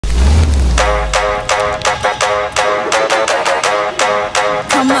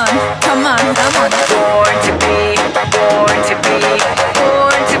Come on, come on. Born to be, born to be,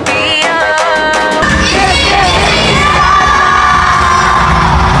 born to be young.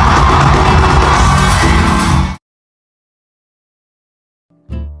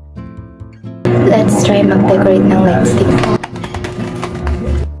 Let's try mag-decorate ng light stick.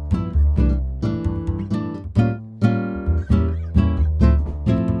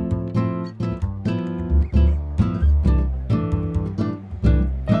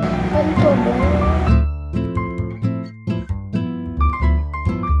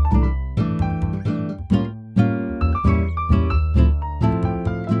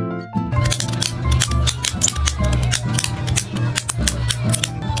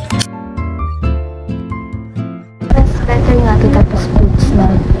 Better nga ito tapos boots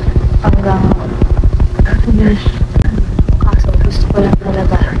na hanggang kaso gusto ko lang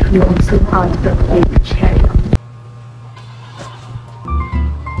talaga yung same outfit with cherry.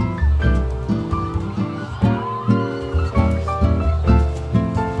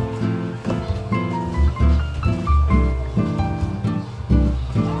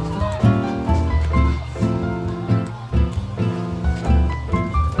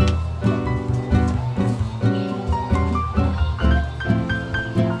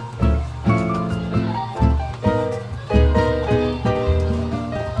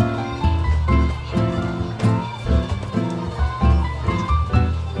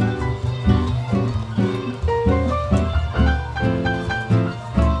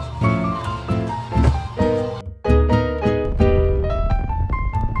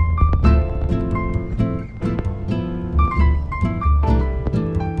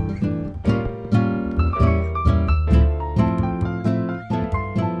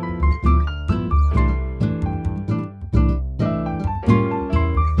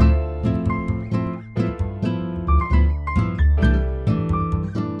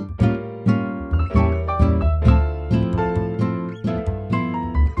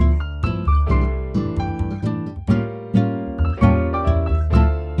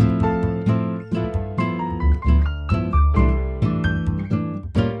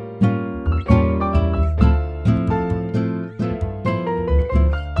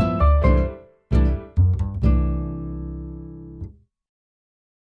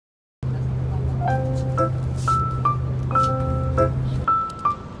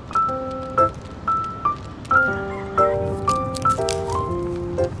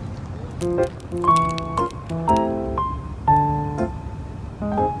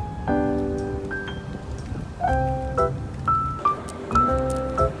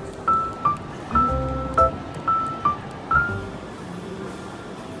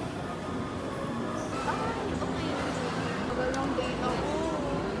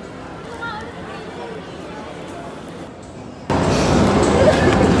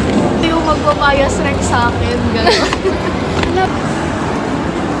 Magpapayas rek sa akin, gano'n.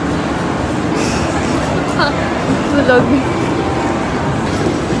 Tulog.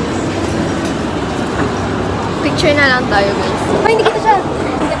 Picture na lang tayo, guys. Ay, hindi kita siya!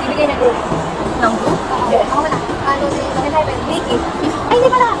 Nagbibigay na group. Ng group? Yes. Ako na. Ano, nag-type and make it. Ay, hindi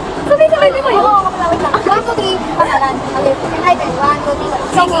pala! Sabay-sabay, di ba yun? Oo, kapalawit lang. 1, 2, 3, pangalan. Nag-type and 1, 2, 3.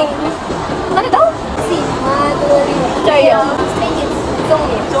 Sige. Ano daw? Si. 1, 2, 3. Chayo. Stray Kids.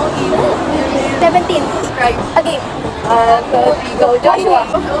 Zongi. 17. Subscribe. Again. 1, 2, 3, go, Joshua.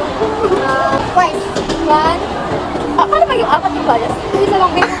 Twice. 1. Paano ba yung apat yung bias? Isa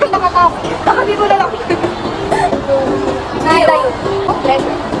lang, may pinakatap. Nakabi ko na lang. Nila yun. Oh,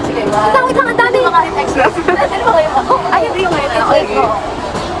 pleasure. Sige, Wait lang, ang dami. Makarit extra. Ano ba kayo? Ay, hindi yung ngayon. Sige.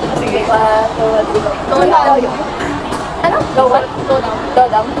 Sige, 1, 2, 3, go. Ano? Go, 1, 2, go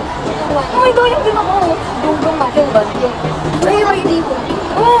down. Oh my God, yung din ako. Dugong nga. Yung ba? Yung. Ay, yung hindi ko.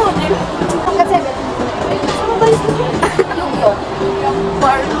 Oh, Hanggang 7. Ano ba yung yung yun? yung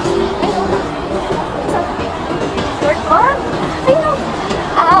part. Part 1? Ay, no.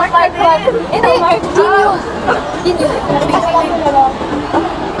 Part 1. Hindi, genius. Genius.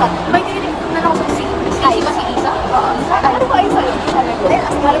 May dinig na lang sa si ba si Isa? Ano ba Isa yun?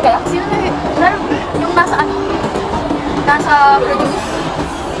 Ano kaya? Sino na yun? Yung nasa ano? Nasa produce?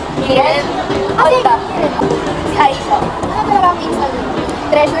 Kiren? Alita. Si Aisha. Ano talaga ang Insta?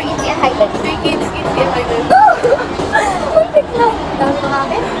 Treasure, Itzy, and Highlight. 3 kids, highlight. Perfect lang. Dami mga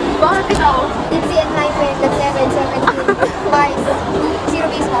akin. Bakit ikaw? Itzy and Highlight. That's 7, 17. Twice. Zero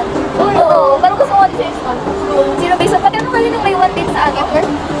base one. Oo, parang gusto ko din siya. Zero base one. Pati ano kayo nung may one din sa akin?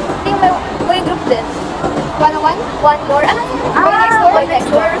 Yung may group din. 101? One door. Ano? Boy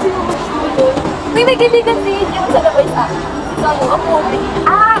next door. May kaibigan din yung sa The Voice app. Ako.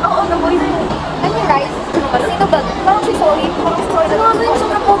 Oo, The Voice. Ano yung Rise? Sino ba? Parang si Zoe. Parang si Zoe. Ano yung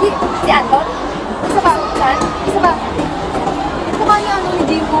sobrang pogi? Si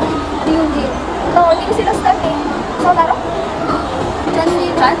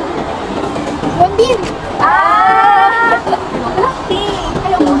Chan? Wondin! Ah! Blackpink!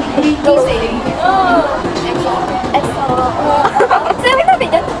 Ayaw mo. Disney. Oh. EXO. EXO. Sabi natin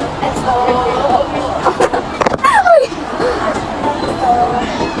yan. EXO.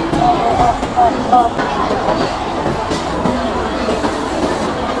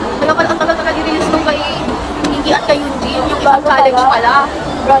 Wala pala, ang tagal-tagal i-release nung kay Iggy at kay Yoonji, yung ibang challenge pala.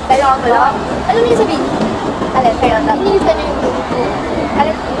 Bro, kailangan mo lang. Alam niyo sabihin? Alin, kaya lang. Inilista niyo yung grupo.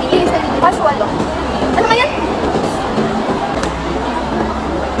 Alin, inilista niyo. Mas walo. Ano kaya?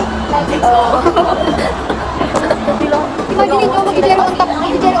 EXO. Imagine nyo, mag-jero on top.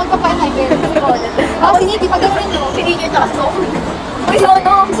 Mag-jero on top pa yung hyper. Ako, sinigi, pag-gawin nyo. Si Iggy at saka si Song. Uy,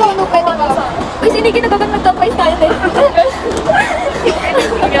 Sono. Sono, pwede ba? Uy, sinigi nagaganda mag-top 5 tayo din.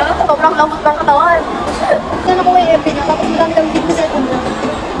 Sobrang lambot ng katawan. Saan ako may FB niya, tapos madami daw dito sa kanya.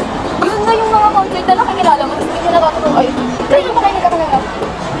 Yun na yung mga concert na nakakilala mo. Hindi na nakakatawa. Ay, Saan yung kayo nagkakagala?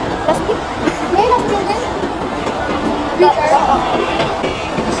 Last week? Ngayon lang yun din. Richard?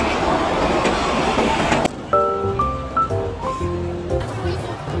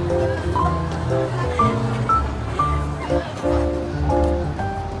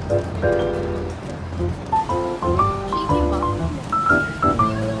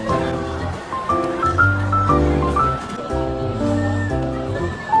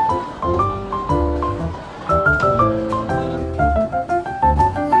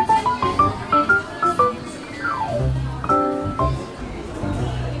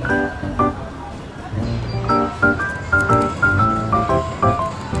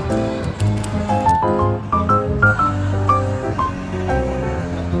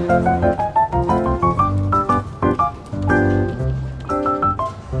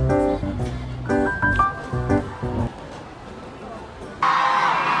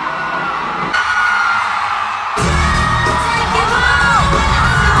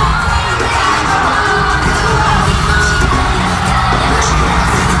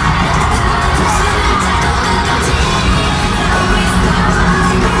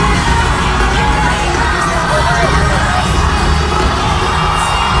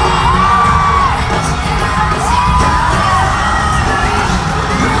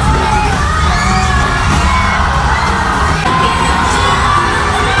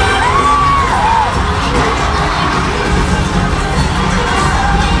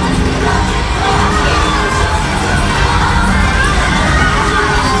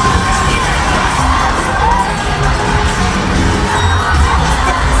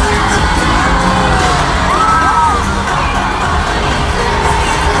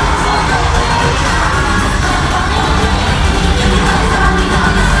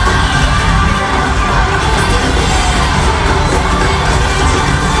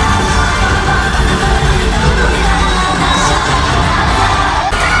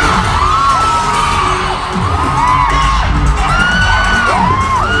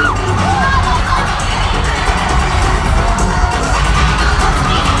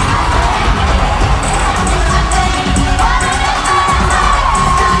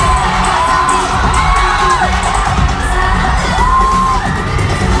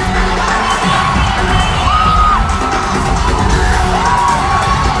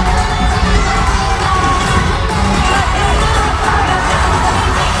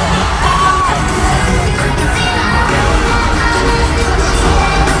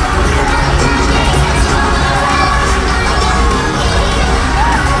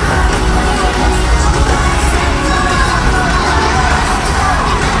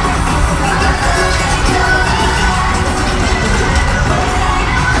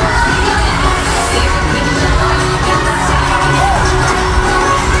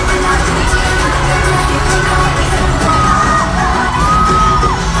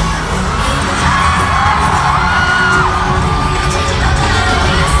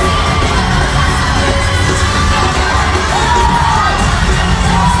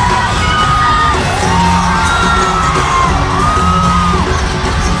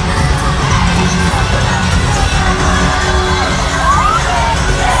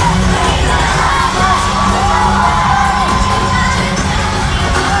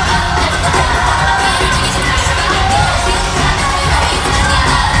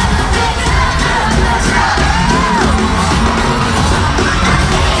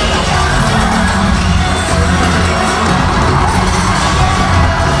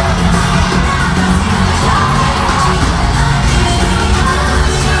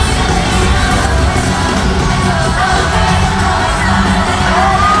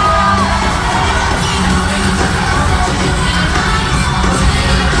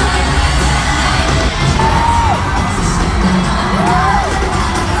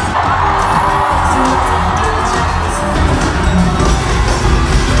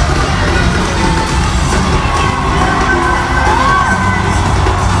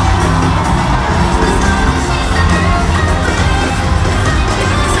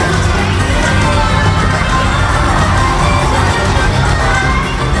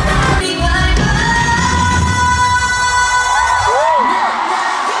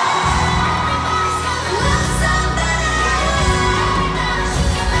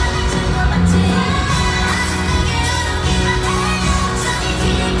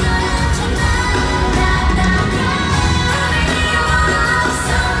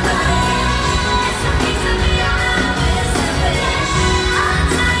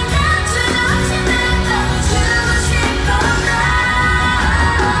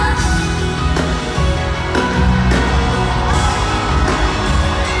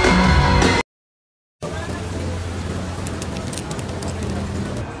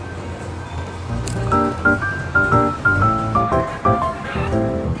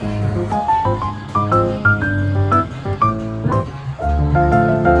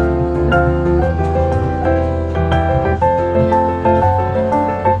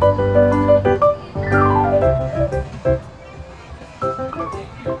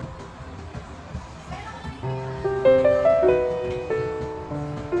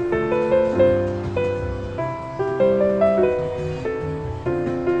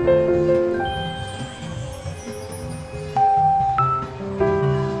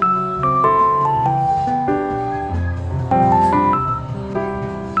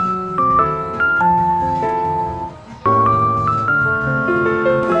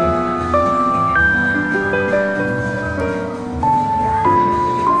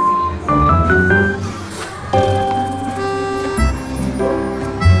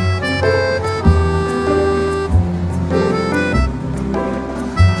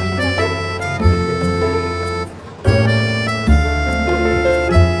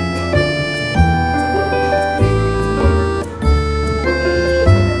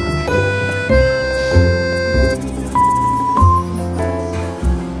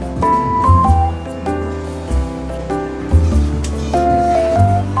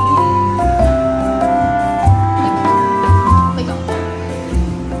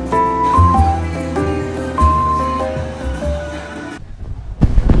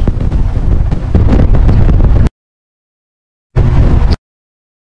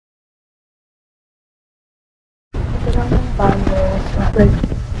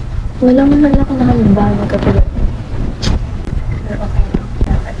 Wala mo man ako nakalimbang na katulad. Pero okay lang.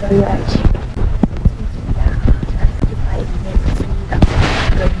 Adore your IG. Justified midzy.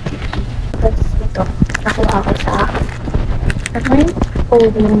 Tapos ito, nakuha ko sa my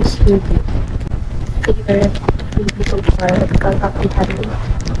own studio. Favorite freebie so far. It's called mfairylle.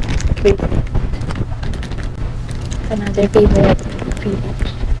 Another favorite freebie.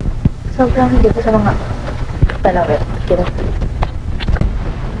 Sobrang hindi ko sa mga palawit.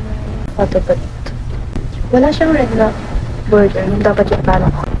 Photo booth. Wala siyang red na border. Yung dapat yung parang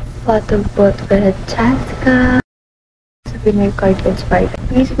photo booth with Jessica. Souvenir card inspired.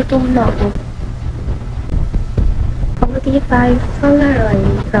 Guys, gutom na ako. 45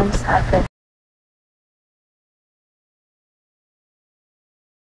 Polaroid from 7.